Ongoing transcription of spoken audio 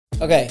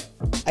Okay,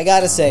 I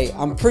gotta say,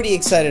 I'm pretty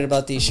excited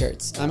about these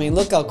shirts. I mean,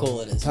 look how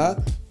cool it is, huh?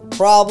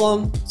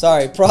 Problem,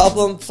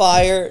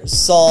 fire,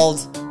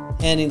 solved,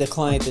 handing the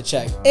client the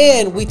check.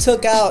 And we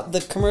took out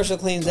the Commercial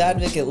Claims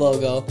Advocate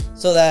logo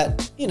so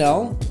that, you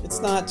know, it's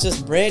not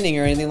just branding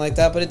or anything like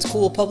that, but it's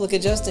cool public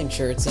adjusting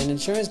shirts and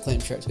insurance claim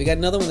shirts. We got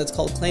another one that's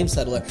called Claim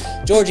Settler.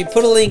 Georgie,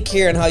 put a link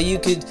here on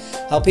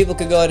how people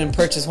could go ahead and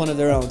purchase one of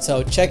their own.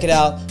 So check it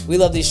out. We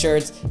love these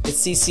shirts.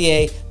 It's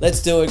CCA.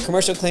 Let's do it.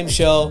 Commercial Claims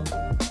Show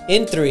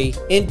in 3,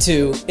 in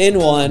 2, in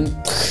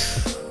 1.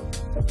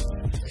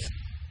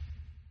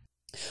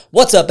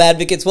 What's up,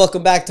 advocates?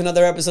 Welcome back to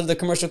another episode of the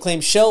Commercial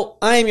Claims Show.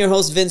 I am your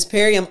host, Vince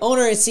Perry. I'm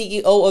owner and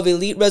CEO of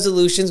Elite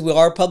Resolutions. We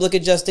are a public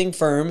adjusting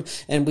firm,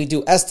 and we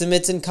do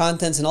estimates and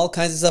contents and all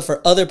kinds of stuff for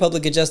other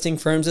public adjusting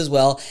firms as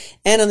well.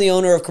 And I'm the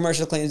owner of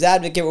Commercial Claims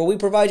Advocate, where we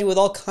provide you with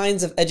all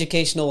kinds of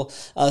educational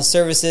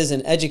services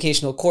and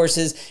educational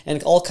courses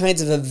and all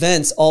kinds of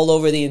events all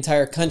over the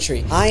entire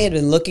country. I had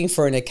been looking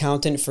for an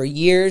accountant for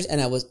years, and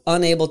I was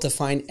unable to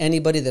find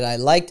anybody that I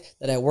liked,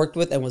 that I worked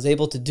with, and was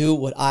able to do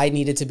what I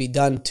needed to be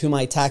done to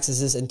my taxes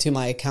and to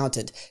my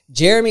accountant.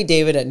 Jeremy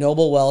David at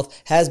Noble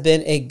Wealth has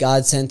been a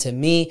godsend to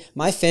me,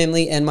 my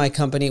family, and my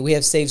company. We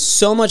have saved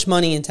so much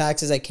money in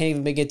taxes I can't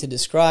even begin to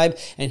describe,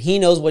 and he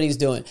knows what he's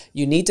doing.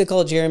 You need to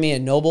call Jeremy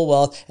at Noble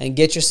Wealth and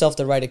get yourself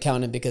the right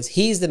accountant, because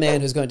he's the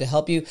man who's going to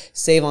help you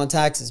save on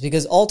taxes,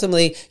 because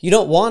ultimately you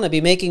don't want to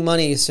be making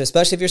money,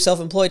 especially if you're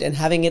self-employed, and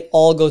having it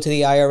all go to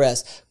the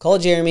IRS. Call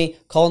Jeremy,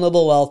 call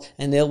Noble Wealth,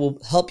 and they will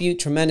help you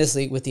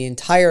tremendously with the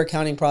entire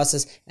accounting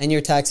process and your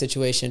tax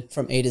situation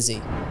from A to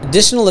Z.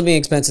 Additional living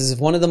expenses is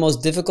one of the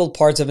most difficult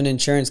parts of an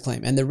insurance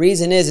claim, and the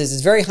reason is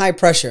it's very high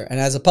pressure, and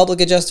as a public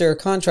adjuster or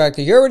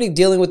contractor, you're already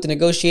dealing with the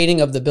negotiating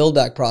of the build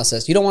back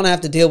process. You don't want to have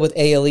to deal with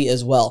ALE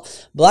as well.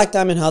 Black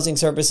Diamond Housing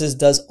Services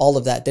does all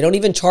of that. They don't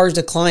even charge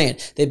the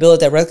client. They bill it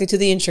directly to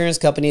the insurance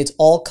company. It's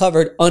all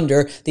covered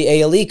under the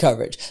ALE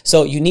coverage.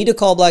 So you need to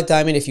call Black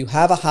Diamond if you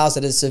have a house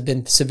that has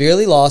been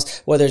severely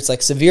lost, whether it's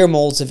like severe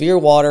mold, severe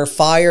water,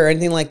 fire, or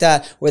anything like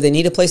that, where they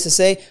need a place to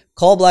stay.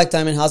 Call Black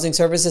Diamond Housing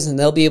Services and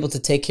they'll be able to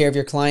take care of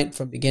your client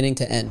from beginning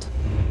to end.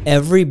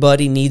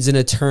 Everybody needs an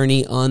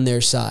attorney on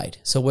their side.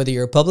 So whether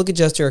you're a public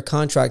adjuster or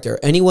contractor or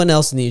anyone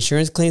else in the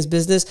insurance claims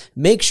business,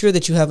 make sure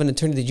that you have an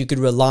attorney that you could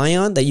rely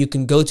on, that you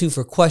can go to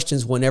for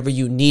questions whenever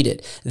you need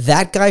it.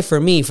 That guy for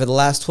me for the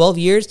last 12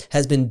 years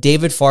has been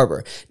David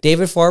Farber.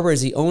 David Farber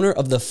is the owner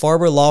of the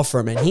Farber Law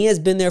Firm, and he has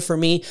been there for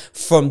me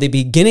from the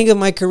beginning of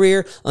my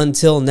career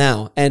until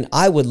now. And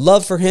I would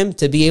love for him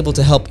to be able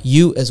to help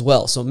you as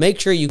well. So make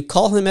sure you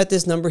call him at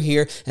this number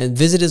here and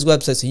visit his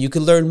website so you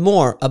can learn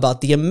more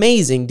about the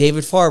amazing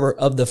David Farber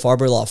of the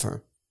Farber Law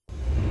Firm.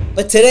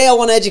 But today I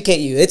want to educate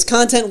you. It's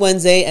Content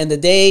Wednesday, and the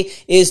day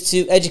is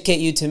to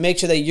educate you, to make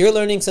sure that you're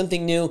learning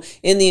something new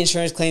in the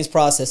insurance claims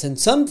process. And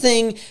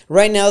something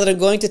right now that I'm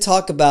going to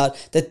talk about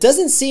that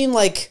doesn't seem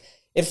like,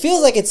 it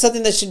feels like it's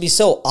something that should be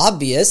so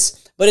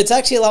obvious, but it's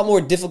actually a lot more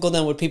difficult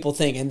than what people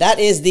think. And that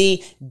is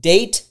the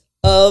date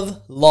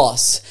of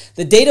loss.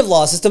 The date of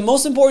loss is the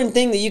most important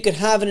thing that you could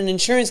have in an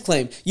insurance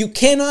claim. You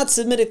cannot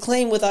submit a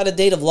claim without a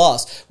date of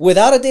loss.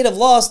 Without a date of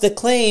loss, the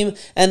claim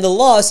and the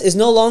loss is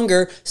no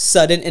longer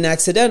sudden and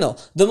accidental.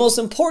 The most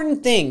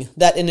important thing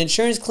that an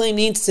insurance claim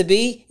needs to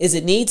be is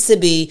it needs to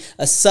be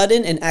a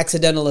sudden and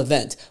accidental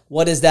event.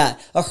 What is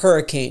that? A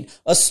hurricane,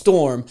 a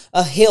storm,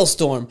 a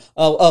hailstorm,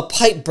 a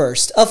pipe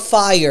burst, a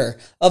fire,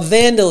 a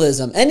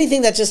vandalism,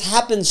 anything that just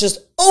happens just,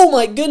 oh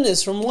my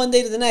goodness, from one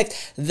day to the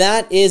next.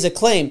 That is a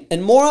claim.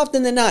 And more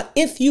often than not,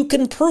 if you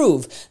can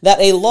prove that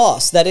a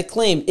loss, that a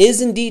claim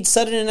is indeed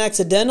sudden and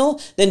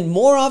accidental, then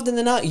more often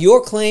than not,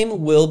 your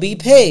claim will be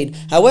paid.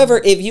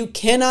 However, if you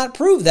cannot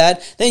prove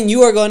that, then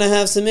you are going to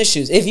have some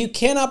issues. If you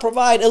cannot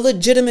provide a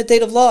legitimate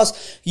date of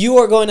loss, you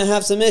are going to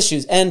have some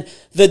issues. And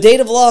the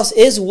date of loss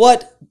is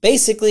what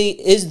basically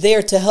is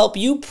there to help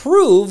you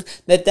prove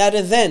that that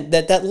event,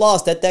 that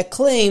loss, that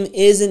claim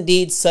is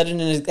indeed sudden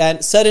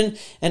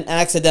and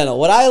accidental.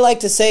 What I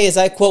like to say is,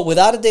 I quote,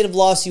 "Without a date of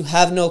loss, you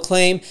have no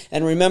claim,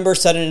 and remember,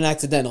 sudden and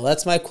accidental."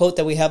 That's my quote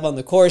that we have on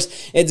the course.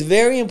 It's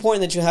very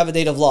important that you have a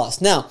date of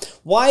loss. Now,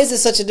 why is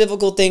this such a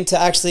difficult thing to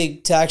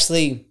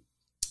actually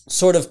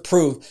sort of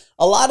prove?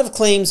 A lot of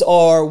claims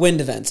are wind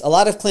events. A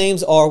lot of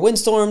claims are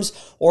windstorms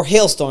or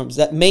hailstorms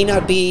that may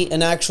not be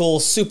an actual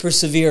super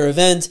severe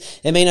event.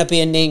 It may not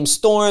be a named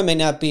storm, it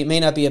may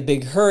not be a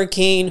big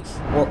hurricane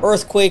or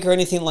earthquake or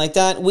anything like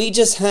that. We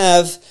just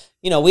have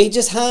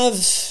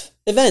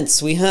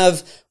events. We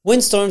have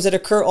windstorms that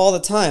occur all the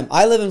time.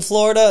 I live in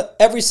Florida.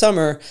 Every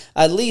summer,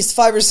 at least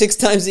 5 or 6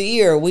 times a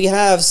year, we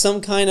have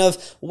some kind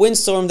of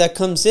windstorm that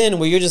comes in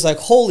where you're just like,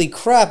 holy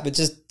crap, it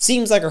just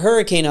seems like a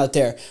hurricane out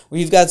there, where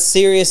you've got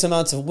serious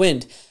amounts of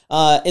wind.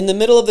 In the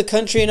middle of the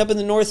country and up in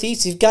the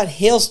Northeast, you've got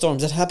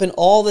hailstorms that happen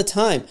all the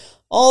time.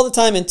 All the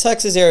time in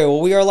Texas area,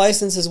 where we are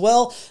licensed as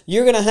well,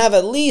 you're going to have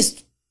at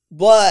least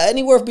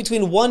anywhere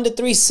between 1 to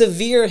 3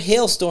 severe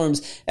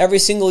hailstorms every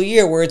single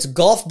year where it's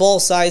golf ball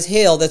size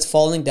hail that's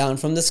falling down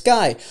from the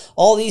sky.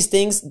 All these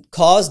things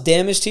cause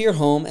damage to your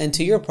home and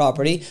to your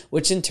property,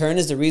 which in turn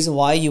is the reason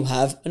why you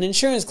have an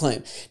insurance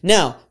claim.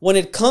 Now, when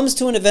it comes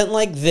to an event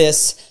like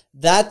this,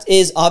 that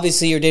is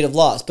obviously your date of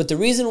loss. But the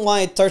reason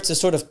why it starts to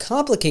sort of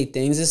complicate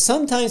things is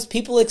sometimes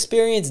people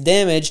experience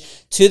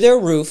damage to their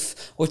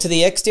roof or to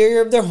the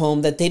exterior of their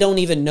home that they don't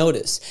even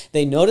notice.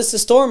 They notice the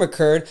storm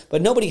occurred,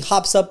 but nobody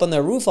hops up on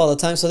their roof all the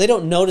time, so they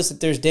don't notice that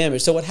there's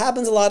damage. So what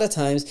happens a lot of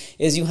times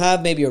is you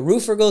have maybe a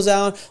roofer goes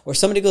out or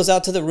somebody goes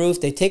out to the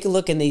roof, they take a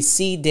look and they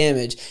see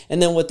damage.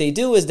 And then what they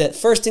do is that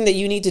first thing that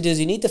you need to do is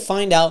you need to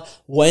find out,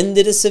 when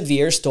did a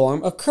severe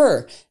storm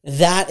occur?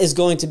 That is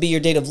going to be your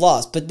date of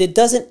loss. But it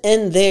doesn't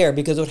end there,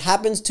 because what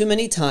happens too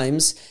many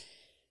times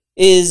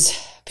is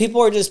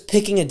people are just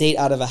picking a date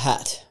out of a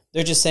hat.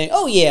 They're just saying,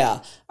 oh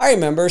yeah, I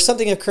remember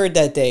something occurred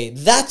that day.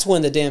 That's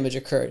when the damage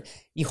occurred.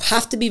 You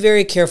have to be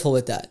very careful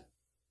with that.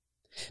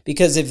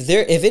 Because if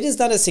it is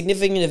not a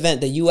significant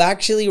event that you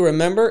actually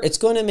remember, it's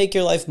going to make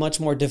your life much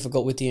more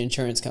difficult with the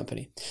insurance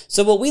company.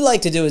 So what we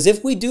like to do is,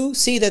 if we do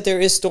see that there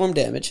is storm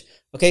damage,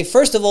 okay,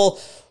 first of all,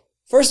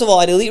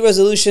 at Elite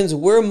Resolutions,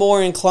 we're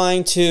more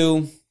inclined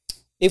to,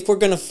 if we're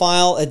going to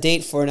file a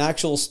date for an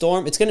actual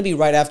storm, it's going to be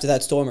right after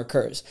that storm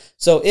occurs.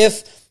 So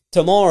if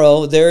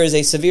tomorrow there is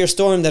a severe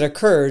storm that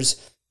occurs,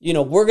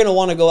 we're going to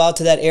want to go out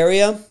to that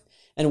area,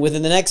 and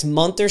within the next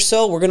month or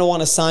so, we're going to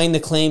want to sign the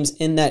claims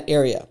in that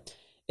area.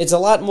 It's a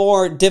lot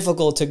more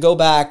difficult to go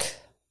back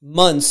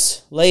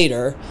months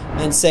later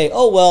and say,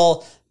 oh,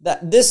 well,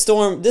 this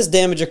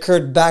damage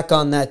occurred back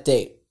on that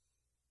date.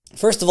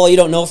 First of all, you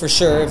don't know for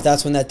sure if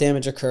that's when that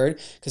damage occurred,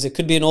 because it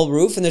could be an old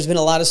roof, and there's been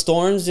a lot of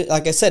storms.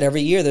 Like I said,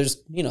 every year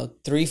there's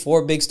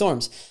 3-4 big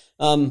storms.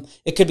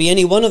 It could be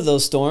any one of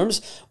those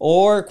storms,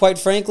 or quite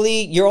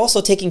frankly, you're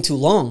also taking too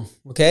long,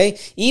 okay?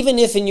 Even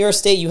if in your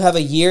state you have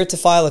a year to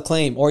file a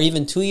claim, or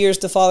even 2 years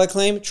to file a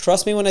claim,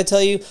 trust me when I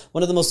tell you,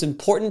 one of the most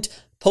important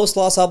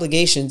post-loss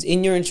obligations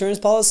in your insurance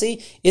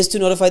policy is to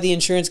notify the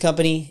insurance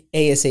company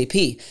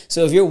ASAP.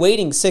 So if you're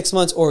waiting 6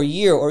 months or a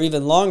year or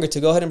even longer to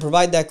go ahead and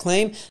provide that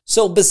claim,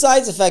 so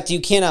besides the fact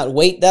you cannot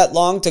wait that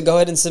long to go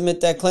ahead and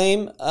submit that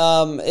claim,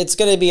 it's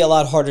going to be a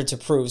lot harder to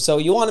prove. So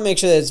you want to make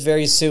sure that it's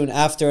very soon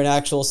after an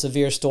actual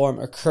severe storm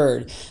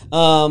occurred.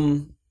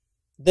 The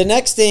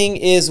next thing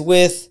is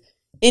with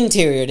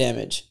interior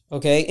damage.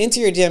 Okay,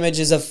 interior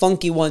damage is a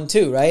funky one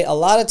too, right? A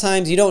lot of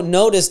times you don't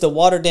notice the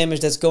water damage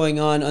that's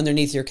going on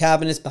underneath your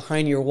cabinets,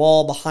 behind your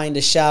wall, behind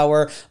a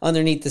shower,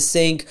 underneath the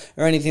sink,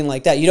 or anything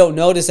like that. You don't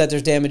notice that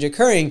there's damage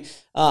occurring.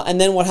 And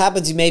then what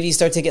happens, you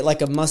start to get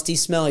like a musty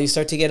smell. You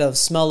start to get a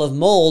smell of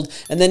mold,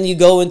 and then you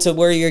go into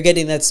where you're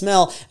getting that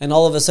smell, and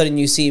all of a sudden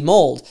you see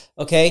mold.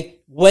 Okay,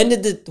 when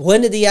did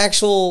the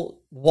actual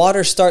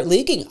water start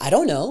leaking? I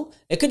don't know.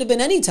 It could have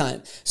been any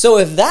time. So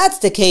if that's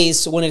the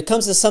case, when it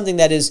comes to something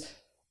that is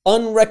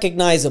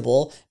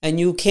unrecognizable and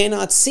you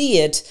cannot see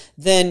it,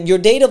 then your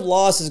date of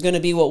loss is going to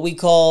be what we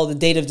call the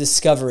date of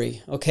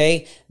discovery,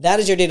 okay? That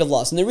is your date of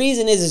loss. And the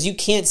reason is you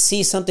can't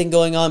see something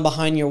going on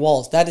behind your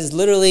walls. That is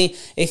literally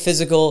a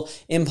physical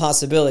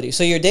impossibility.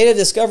 So your date of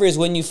discovery is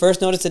when you first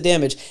notice the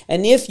damage.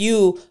 And if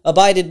you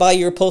abided by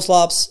your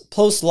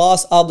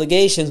post-loss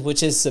obligations,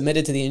 which is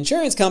submitted to the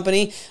insurance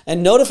company,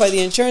 and notify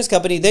the insurance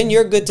company, then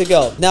you're good to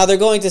go. Now they're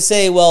going to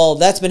say, well,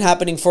 that's been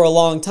happening for a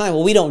long time.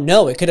 Well, we don't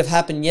know. It could have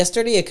happened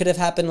yesterday. It could have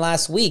happened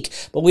last week,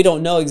 but we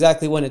don't know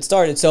exactly when it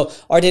started. So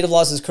our date of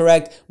loss is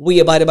correct.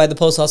 We abided by the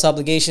post-loss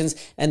obligations,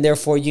 and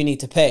therefore you need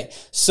to pay.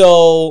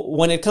 So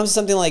when it comes to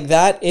something like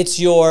that,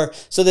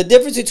 so the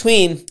difference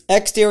between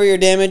exterior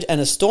damage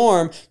and a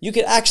storm, you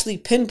could actually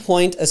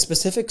pinpoint a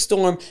specific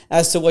storm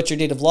as to what your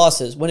date of loss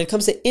is. When it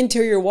comes to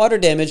interior water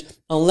damage,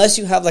 unless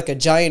you have like a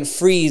giant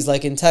freeze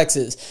like in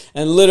Texas,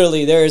 and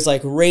literally there is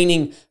like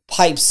raining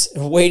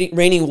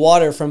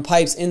water from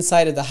pipes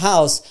inside of the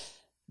house,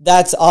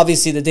 that's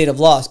obviously the date of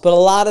loss. But a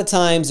lot of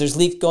times there's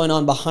leaks going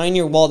on behind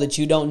your wall that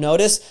you don't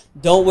notice.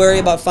 Don't worry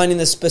about finding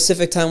the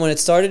specific time when it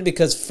started,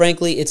 because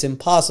frankly, it's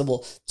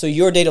impossible. So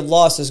your date of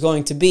loss is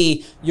going to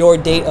be your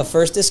date of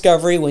first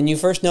discovery, when you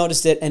first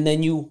noticed it, and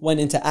then you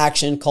went into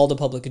action, called a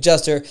public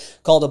adjuster,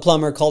 called a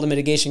plumber, called a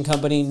mitigation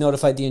company,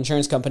 notified the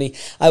insurance company.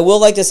 I will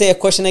like to say a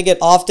question I get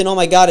often, oh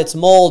my God, it's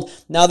mold.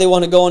 Now they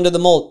want to go under the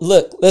mold.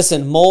 Look,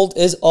 listen, mold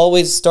is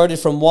always started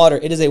from water.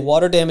 It is a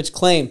water damage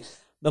claim.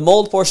 The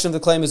mold portion of the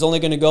claim is only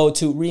going to go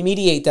to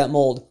remediate that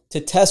mold, to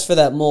test for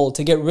that mold,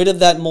 to get rid of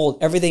that mold.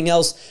 Everything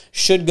else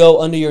should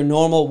go under your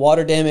normal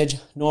water damage,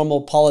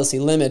 normal policy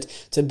limit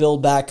to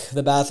build back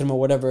the bathroom or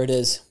whatever it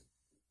is.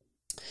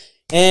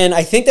 And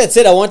I think that's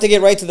it. I want to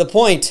get right to the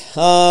point.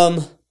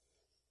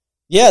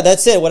 Yeah,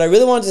 that's it. What I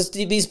really wanted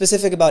to be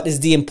specific about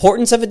is the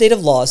importance of a date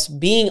of loss,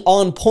 being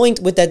on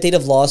point with that date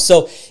of loss.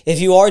 So if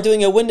you are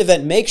doing a wind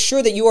event, make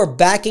sure that you are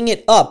backing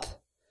it up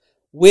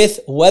with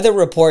weather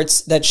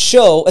reports that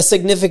show a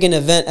significant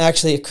event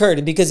actually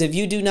occurred, because if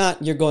you do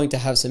not, you're going to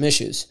have some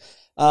issues.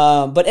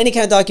 But any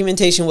kind of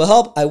documentation will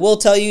help. I will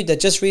tell you that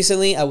just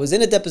recently I was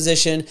in a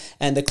deposition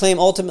and the claim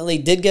ultimately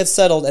did get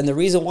settled. And the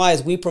reason why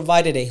is we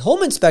provided a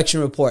home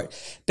inspection report.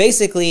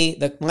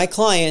 Basically, my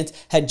client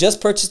had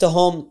just purchased a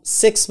home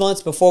 6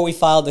 months before we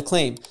filed the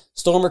claim.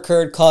 Storm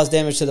occurred, caused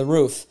damage to the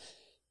roof.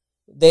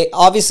 They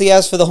obviously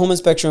asked for the home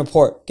inspection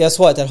report. Guess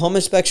what? That home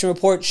inspection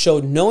report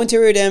showed no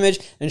interior damage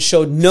and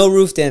showed no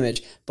roof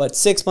damage. But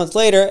 6 months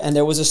later, and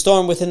there was a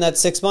storm within that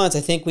 6 months,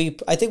 I think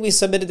we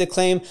submitted the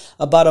claim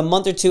about a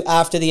month or two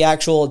after the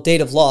actual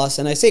date of loss.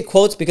 And I say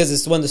quotes because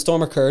it's when the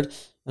storm occurred.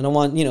 I don't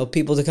want,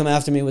 people to come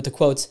after me with the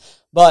quotes.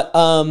 But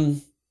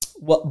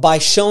by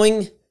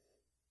showing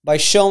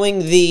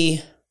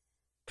the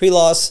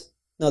pre-loss,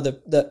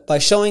 by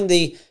showing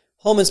the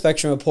home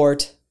inspection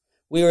report,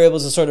 we were able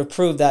to sort of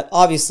prove that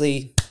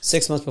obviously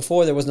 6 months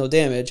before there was no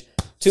damage.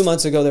 2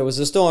 months ago there was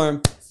a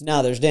storm.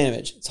 Now there's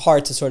damage. It's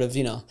hard to sort of,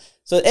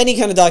 So any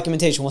kind of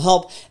documentation will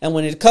help. And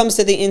when it comes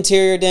to the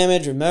interior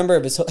damage, remember,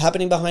 if it's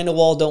happening behind a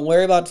wall, don't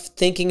worry about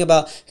thinking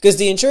about, because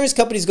the insurance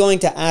company is going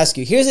to ask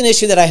you. Here's an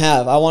issue that I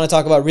have. I want to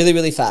talk about really,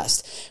 really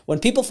fast. When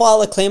people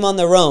file a claim on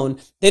their own,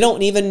 they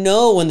don't even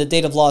know when the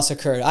date of loss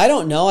occurred. I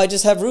don't know. I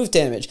just have roof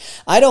damage.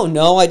 I don't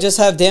know. I just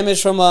have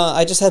damage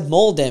I just had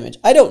mold damage.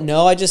 I don't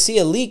know. I just see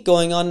a leak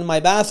going on in my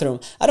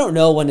bathroom. I don't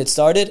know when it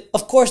started.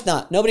 Of course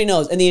not. Nobody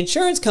knows. And the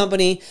insurance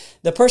company,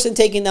 the person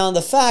taking down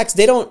the facts,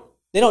 they don't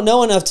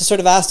know enough to sort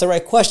of ask the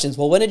right questions.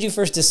 Well, when did you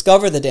first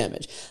discover the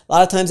damage? A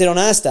lot of times they don't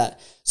ask that.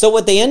 So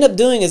what they end up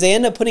doing is they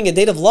end up putting a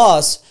date of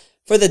loss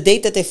for the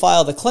date that they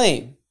file the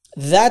claim.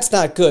 That's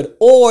not good.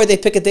 Or they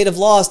pick a date of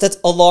loss that's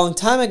a long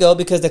time ago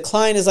because the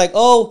client is like,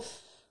 oh,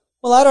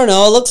 well, I don't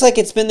know. It looks like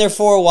it's been there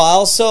for a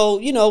while. So,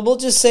 we'll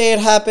just say it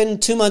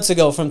happened 2 months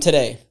ago from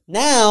today.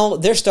 Now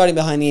they're starting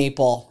behind the 8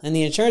 ball. And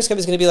the insurance company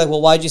is going to be like,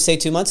 well, why'd you say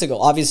 2 months ago?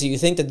 Obviously, you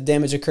think that the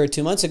damage occurred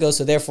 2 months ago,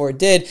 so therefore it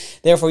did.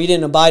 Therefore, you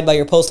didn't abide by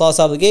your post-loss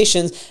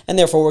obligations, and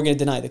therefore we're going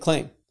to deny the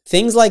claim.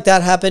 Things like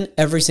that happen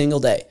every single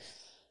day.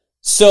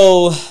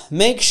 So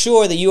make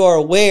sure that you are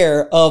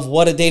aware of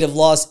what a date of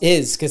loss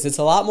is, because it's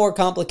a lot more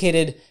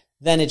complicated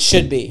than it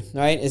should be,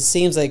 right? It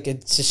seems like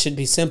it just should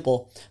be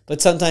simple,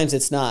 but sometimes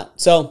it's not.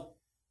 So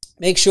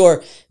make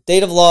sure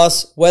date of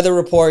loss, weather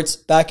reports,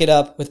 back it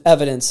up with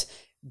evidence.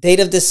 Date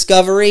of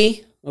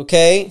discovery,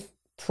 okay,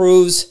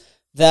 proves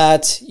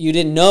that you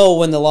didn't know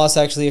when the loss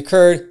actually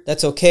occurred.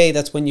 That's okay.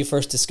 That's when you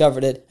first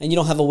discovered it. And you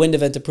don't have a wind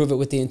event to prove it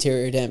with the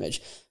interior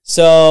damage.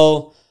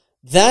 So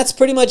that's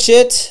pretty much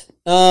it.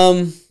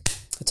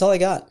 That's all I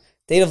got.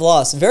 Date of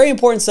loss. Very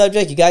important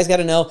subject. You guys got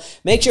to know.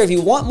 Make sure if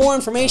you want more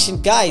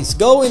information, guys,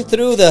 going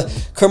through the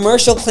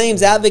Commercial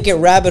Claims Advocate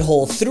rabbit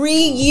hole. 3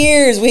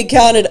 years we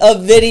counted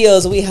of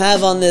videos we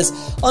have on this,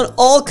 on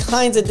all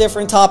kinds of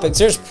different topics.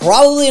 There's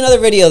probably another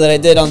video that I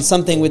did on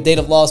something with date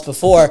of loss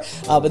before,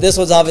 but this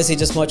was obviously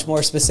just much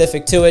more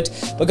specific to it.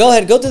 But go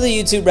ahead, go to the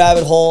YouTube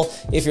rabbit hole.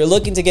 If you're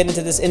looking to get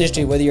into this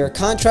industry, whether you're a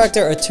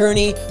contractor,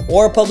 attorney,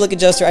 or a public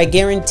adjuster, I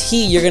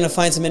guarantee you're going to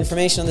find some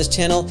information on this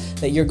channel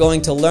that you're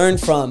going to learn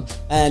from.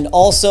 And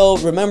also,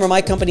 remember, my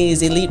company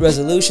is Elite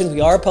Resolutions. We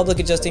are a public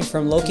adjusting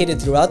firm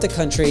located throughout the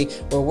country.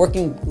 We're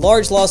working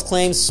large loss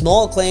claims,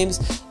 small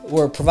claims.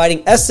 We're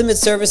providing estimate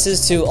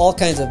services to all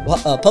kinds of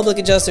public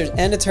adjusters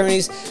and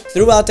attorneys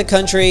throughout the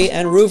country,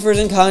 and roofers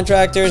and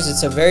contractors.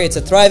 It's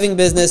a thriving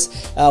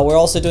business. We're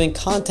also doing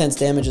contents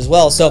damage as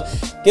well. So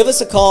give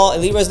us a call,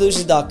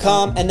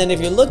 eliteresolutions.com. And then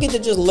if you're looking to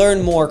just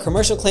learn more,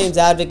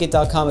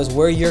 commercialclaimsadvocate.com is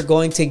where you're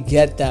going to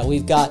get that.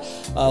 We've got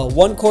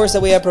one course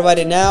that we have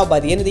provided now. By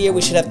the end of the year,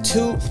 we should have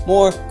 2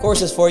 more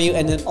courses for you.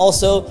 And then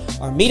also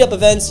our meetup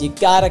events. You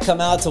got to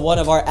come out to one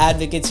of our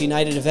Advocates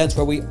United events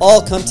where we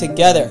all come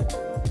together.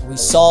 We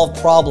solve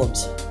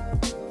problems.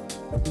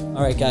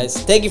 All right, guys.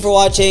 Thank you for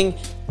watching.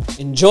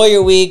 Enjoy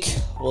your week.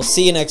 We'll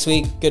see you next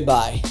week.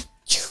 Goodbye.